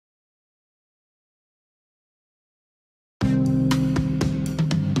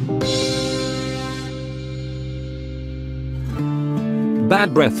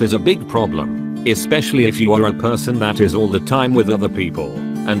Bad breath is a big problem, especially if you are a person that is all the time with other people.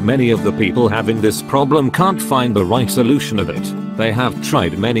 And many of the people having this problem can't find the right solution of it. They have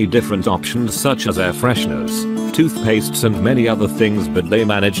tried many different options such as air fresheners, toothpastes and many other things, but they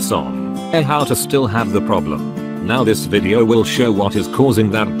managed somehow to still have the problem. Now this video will show what is causing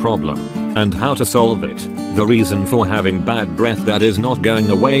that problem and how to solve it. The reason for having bad breath that is not going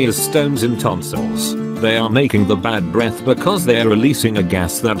away is stones in tonsils. They are making the bad breath because they are releasing a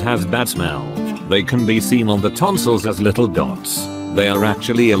gas that has bad smell. They can be seen on the tonsils as little dots. They are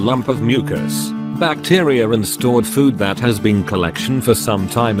actually a lump of mucus, bacteria and stored food that has been collection for some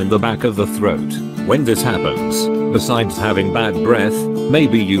time in the back of the throat. When this happens, besides having bad breath,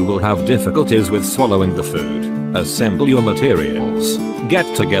 maybe you will have difficulties with swallowing the food. Assemble your materials.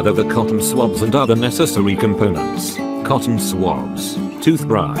 Get together the cotton swabs and other necessary components. Cotton swabs,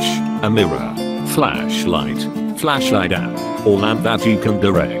 toothbrush, a mirror, flashlight app, or lamp that you can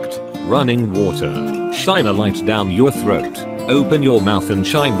direct, running water. Shine a light down your throat. Open your mouth and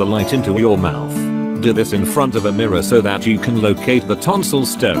shine the light into your mouth. Do this in front of a mirror so that you can locate the tonsil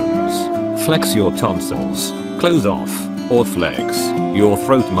stones. Flex your tonsils. Close off, or flex, your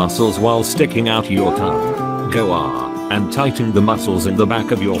throat muscles while sticking out your tongue. Go and tighten the muscles in the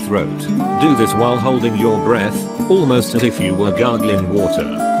back of your throat. Do this while holding your breath, almost as if you were gargling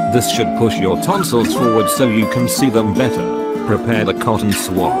water. This should push your tonsils forward so you can see them better. Prepare the cotton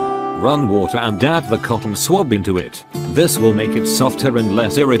swab. Run water and add the cotton swab into it. This will make it softer and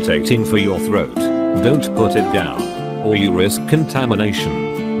less irritating for your throat. Don't put it down, or you risk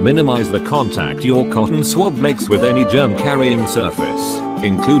contamination. Minimize the contact your cotton swab makes with any germ-carrying surface,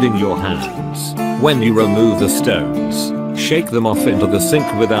 including your hands. When you remove the stones, shake them off into the sink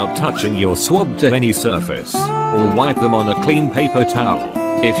without touching your swab to any surface, or wipe them on a clean paper towel.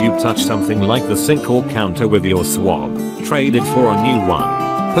 If you touch something like the sink or counter with your swab, trade it for a new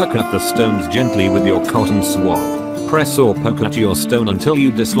one. Poke at the stones gently with your cotton swab. Press or poke at your stone until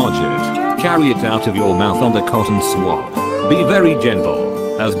you dislodge it. Carry it out of your mouth on the cotton swab. Be very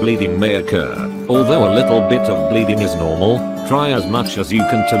gentle, as bleeding may occur. Although a little bit of bleeding is normal, try as much as you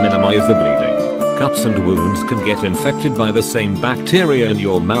can to minimize the bleeding. Cuts and wounds can get infected by the same bacteria in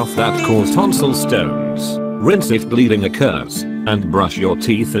your mouth that cause tonsil stones. Rinse if bleeding occurs, and brush your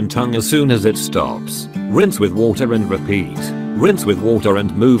teeth and tongue as soon as it stops. Rinse with water and repeat. Rinse with water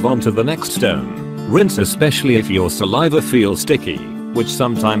and move on to the next stone. Rinse especially if your saliva feels sticky, which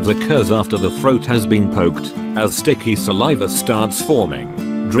sometimes occurs after the throat has been poked, as sticky saliva starts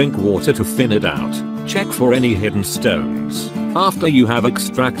forming. Drink water to thin it out. Check for any hidden stones. After you have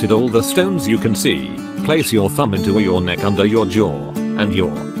extracted all the stones you can see, place your thumb into your neck under your jaw, and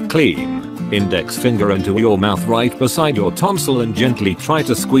your clean index finger into your mouth right beside your tonsil and gently try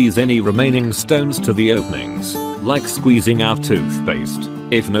to squeeze any remaining stones to the openings, like squeezing out toothpaste.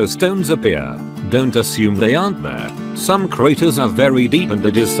 If no stones appear, don't assume they aren't there. Some craters are very deep and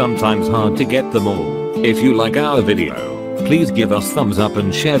it is sometimes hard to get them all. If you like our video, please give us thumbs up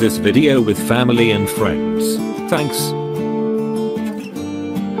and share this video with family and friends. Thanks.